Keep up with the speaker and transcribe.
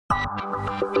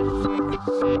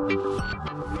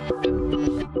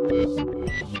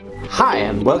Hi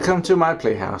and welcome to my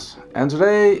playhouse. And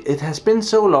today it has been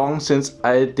so long since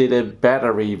I did a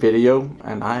battery video,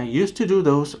 and I used to do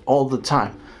those all the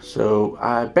time. So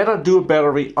I better do a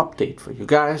battery update for you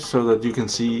guys so that you can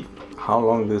see how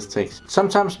long this takes.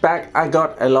 Sometimes back I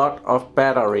got a lot of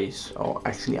batteries, or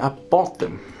actually I bought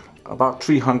them. About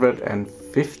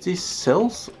 350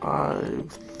 cells, I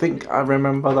think I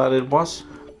remember that it was.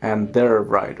 And they're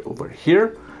right over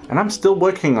here. And I'm still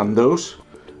working on those.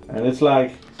 And it's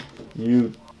like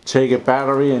you take a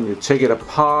battery and you take it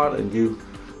apart and you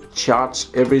charge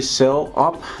every cell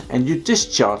up and you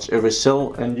discharge every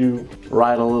cell, and you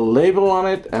write a little label on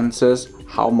it and says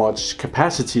how much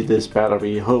capacity this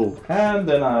battery holds. And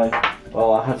then I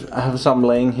have some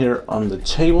laying here on the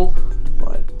table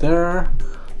right there.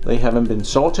 They haven't been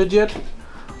sorted yet,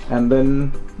 and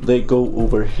then they go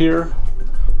over here.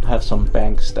 I have some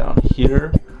banks down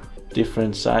here,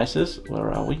 different sizes.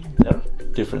 Where are we? There,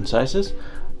 different sizes.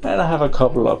 And I have a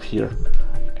couple up here,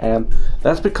 and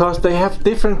that's because they have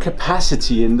different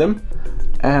capacity in them,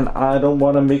 and I don't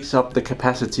want to mix up the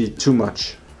capacity too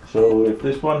much. So if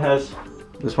this one has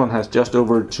just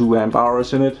over 2 amp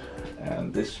hours in it,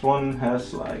 and this one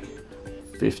has like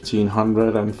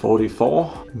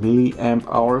 1544 milliamp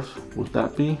hours, would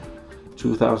that be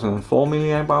 2004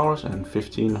 milliamp hours and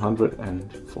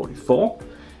 1544?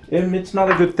 It's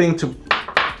not a good thing to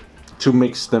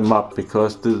mix them up,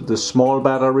 because the small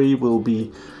battery will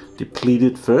be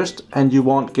depleted first and you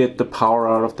won't get the power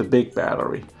out of the big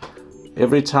battery.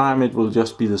 Every time it will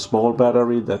just be the small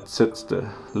battery that sets the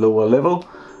lower level,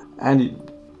 and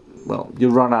you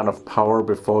run out of power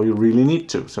before you really need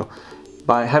to. So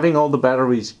by having all the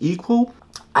batteries equal,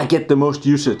 I get the most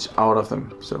usage out of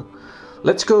them. So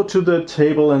let's go to the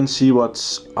table and see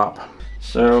what's up.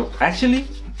 So actually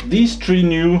these three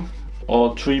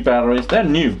batteries, they're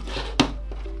new.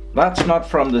 That's not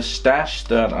from the stash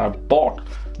that I bought.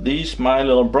 These my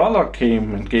little brother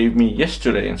came and gave me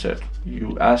yesterday and said,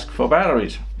 "You asked for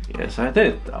batteries." Yes, I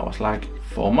did. That was like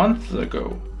 4 months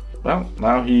ago. Well,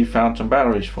 now he found some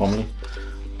batteries for me.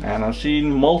 And I've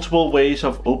seen multiple ways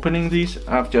of opening these.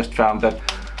 I've just found that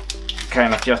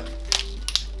kind of just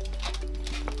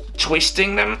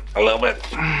twisting them a little bit.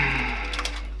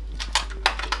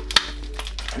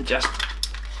 And just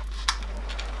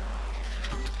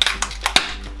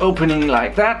opening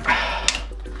like that.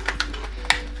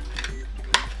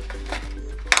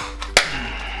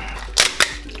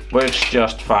 Works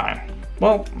just fine.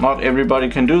 Well, not everybody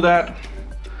can do that.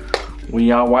 We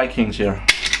are Vikings here.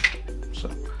 So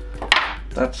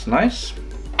that's nice.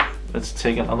 Let's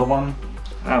take another one.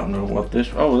 I don't know what this,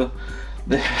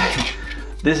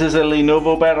 this is a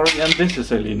Lenovo battery and this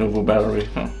is a Lenovo battery.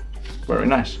 Oh, very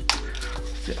nice.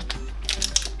 Yeah.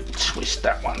 Twist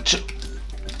that one too.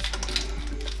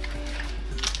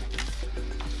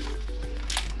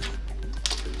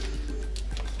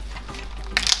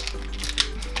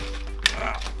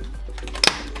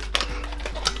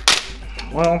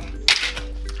 Well,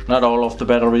 not all of the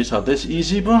batteries are this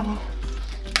easy, but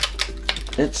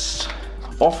it's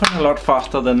often a lot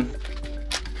faster than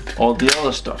all the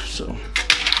other stuff. So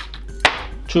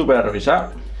 2 batteries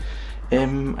out.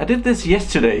 I did this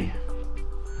yesterday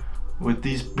with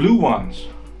these blue ones.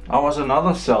 That was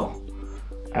another cell,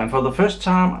 and for the first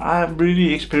time I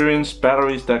really experienced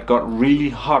batteries that got really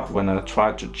hot when I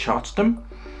tried to charge them.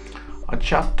 I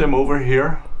charged them over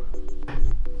here.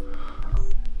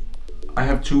 I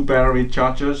have 2 battery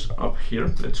chargers up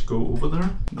here. Let's go over there.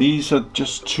 These are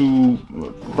just 2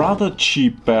 rather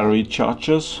cheap battery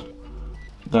chargers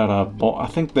that I bought. I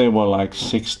think they were like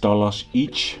 $6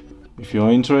 each. If you're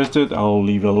interested, I'll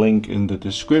leave a link in the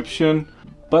description.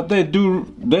 But they're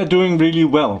doing really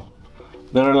well.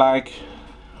 They're like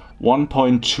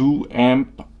 1.2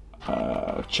 amp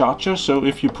charger, so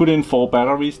if you put in 4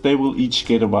 batteries, they will each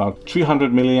get about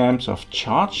 300 milliamps of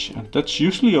charge, and that's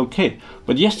usually okay.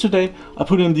 But yesterday I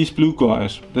put in these blue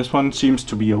guys. This one seems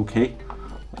to be okay.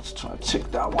 Let's try to take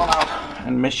that one out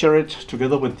and measure it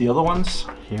together with the other ones.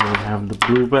 Here we have the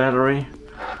blue battery.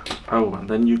 Oh, and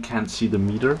then you can't see the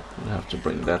meter. We'll have to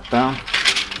bring that down.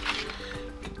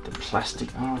 Get the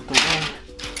plastic out of the way.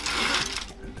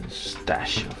 The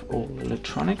stash of old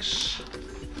electronics.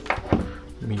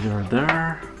 Meter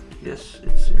there. Yes,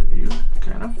 it's in view,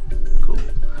 kind of. Cool.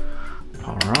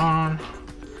 Power on.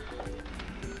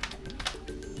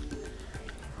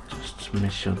 Just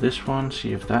measure this one,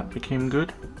 see if that became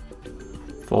good.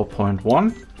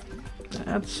 4.1.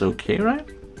 That's okay, right?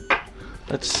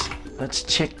 Let's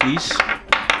check these.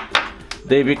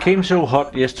 They became so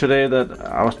hot yesterday that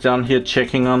I was down here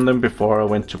checking on them before I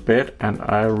went to bed, and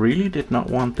I really did not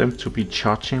want them to be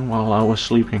charging while I was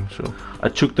sleeping, so I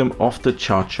took them off the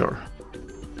charger.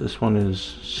 This one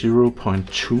is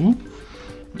 0.2.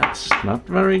 That's not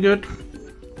very good.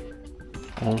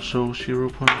 Also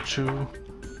 0.2.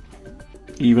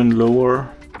 Even lower.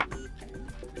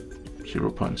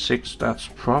 0.6, that's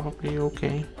probably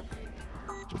okay.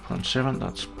 0.7,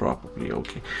 that's probably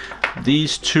okay.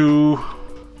 These two,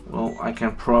 well, I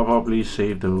can probably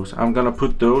save those. I'm gonna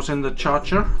put those in the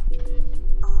charger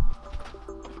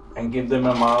and give them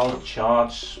a mild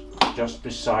charge just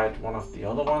beside one of the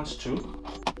other ones too.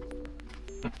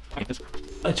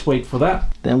 Let's wait for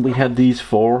that. Then we have these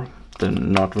four, they're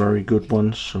not very good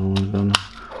ones, so we're gonna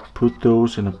put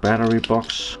those in a battery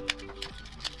box.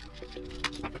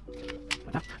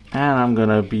 And I'm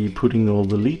gonna be putting all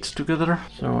the leads together.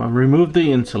 So I removed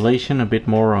the insulation a bit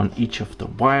more on each of the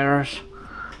wires.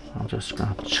 I'm just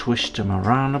gonna twist them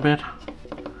around a bit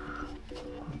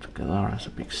together as a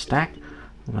big stack.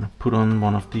 I'm gonna put on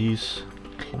one of these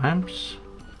clamps.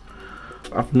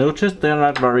 I've noticed they're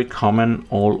not very common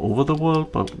all over the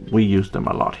world, but we use them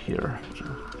a lot here. So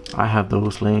I have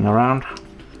those laying around.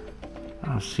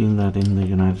 I've seen that in the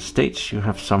United States you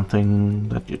have something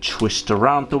that you twist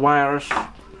around the wires.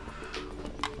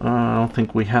 I don't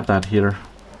think we have that here.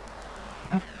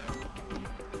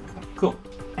 Cool.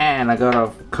 And I got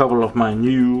a couple of my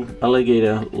new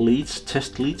alligator leads,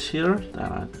 test leads here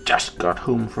that I just got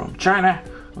home from China.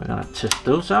 We're gonna test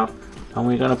those out, and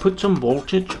we're gonna put some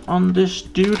voltage on this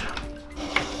dude.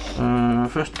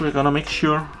 First we're gonna make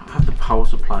sure I have the power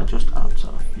supply just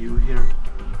outside of view here.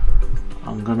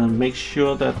 I'm gonna make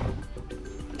sure that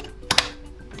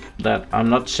I'm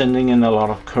not sending in a lot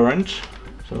of current.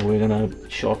 So we're gonna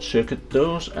short circuit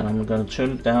those, and I'm gonna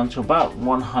turn it down to about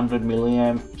 100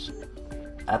 milliamps.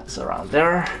 That's around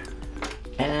there.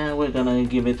 And we're gonna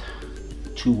give it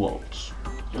 2 volts.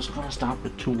 Just gonna start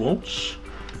with 2 volts.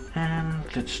 And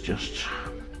let's just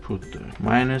put the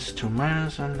minus to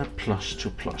minus and the plus to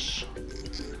plus.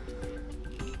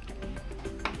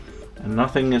 And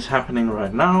nothing is happening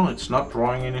right now. It's not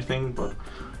drawing anything, but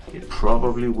it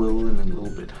probably will in a little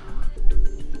bit.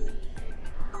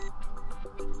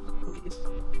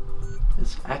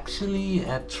 It's actually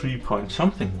at 3 point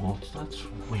something volts. That's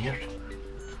weird.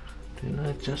 Didn't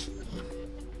I just...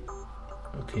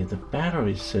 Okay, the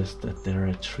battery says that they're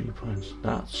at 3 points.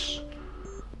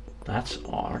 That's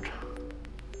odd.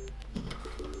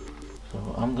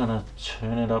 So I'm gonna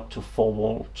turn it up to 4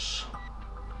 volts.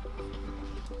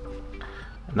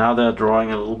 Now they're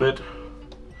drawing a little bit.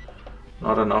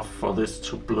 Not enough for this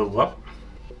to blow up.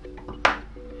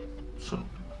 So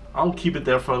I'll keep it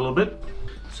there for a little bit.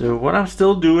 So what I'm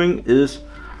still doing is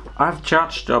I've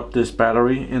charged up this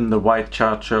battery in the white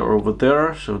charger over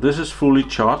there. So this is fully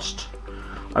charged.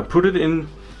 I put it in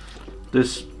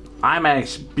this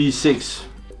IMAX B6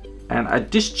 and I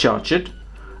discharge it,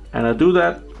 and I do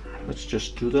that. Let's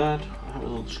just do that. I have a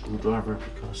little screwdriver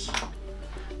because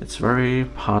it's very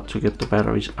hard to get the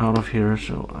batteries out of here,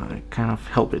 so I kind of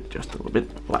help it just a little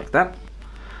bit like that.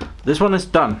 This one is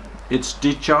done. It's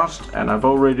discharged, and I've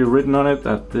already written on it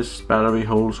that this battery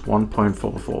holds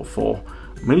 1.444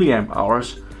 milliamp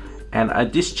hours, and I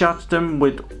discharged them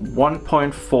with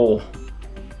 1.4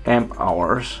 amp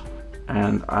hours,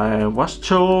 and I was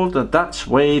told that that's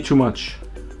way too much.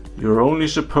 You're only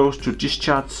supposed to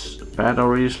discharge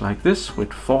batteries like this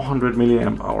with 400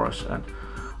 milliamp hours, and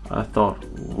I thought,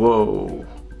 whoa.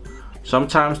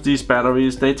 Sometimes these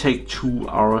batteries, they take 2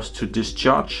 hours to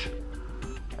discharge,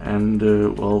 and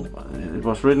well, it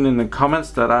was written in the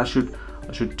comments that I should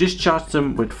discharge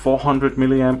them with 400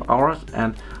 milliamp hours,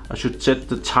 and I should set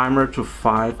the timer to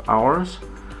 5 hours.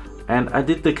 And I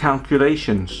did the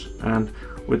calculations, and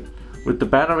with the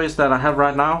batteries that I have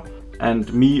right now,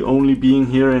 and me only being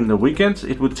here in the weekends,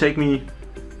 it would take me,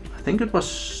 I think it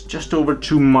was just over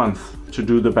 2 months to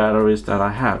do the batteries that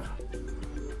I have.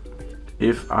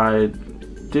 If I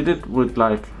did it with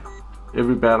like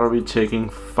every battery taking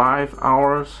 5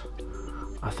 hours,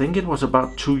 I think it was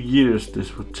about 2 years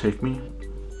this would take me.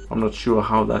 I'm not sure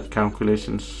how that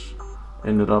calculations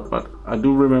ended up, but I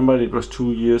do remember it was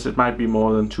 2 years. It might be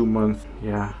more than 2 months.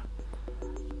 Yeah.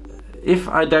 If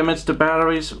I damage the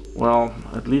batteries, well,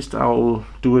 at least I'll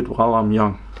do it while I'm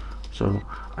young. So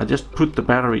I just put the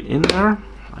battery in there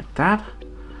like that,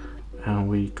 and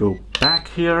we go back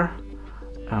here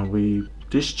and we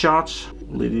discharge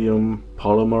lithium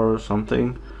polymer or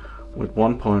something with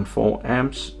 1.4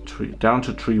 amps down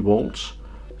to 3 volts.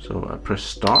 So I press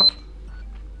start.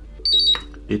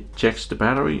 It checks the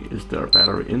battery. Is there a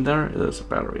battery in there? There's a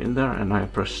battery in there, and I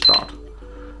press start.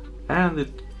 and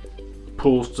it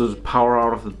pulls the power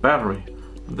out of the battery.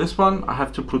 This one I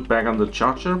have to put back on the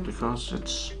charger because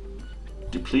it's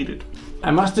depleted.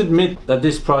 I must admit that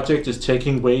this project is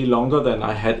taking way longer than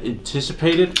I had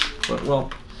anticipated, but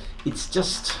well,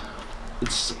 it's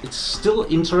still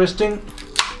interesting,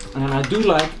 and I do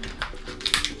like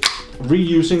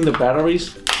reusing the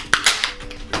batteries,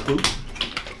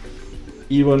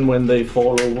 even when they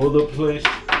fall over the place.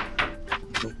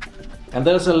 And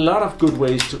there's a lot of good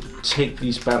ways to take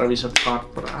these batteries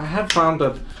apart, but I have found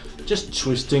that just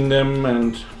twisting them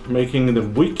and making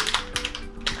them weak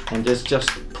and just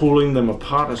pulling them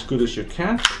apart as good as you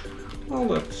can, well,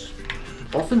 that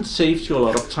often saves you a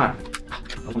lot of time.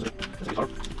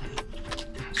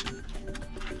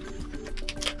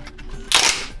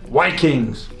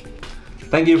 Vikings!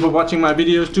 Thank you for watching my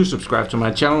videos. Do subscribe to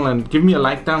my channel and give me a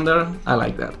like down there. I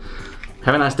like that.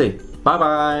 Have a nice day. Bye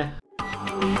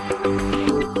bye!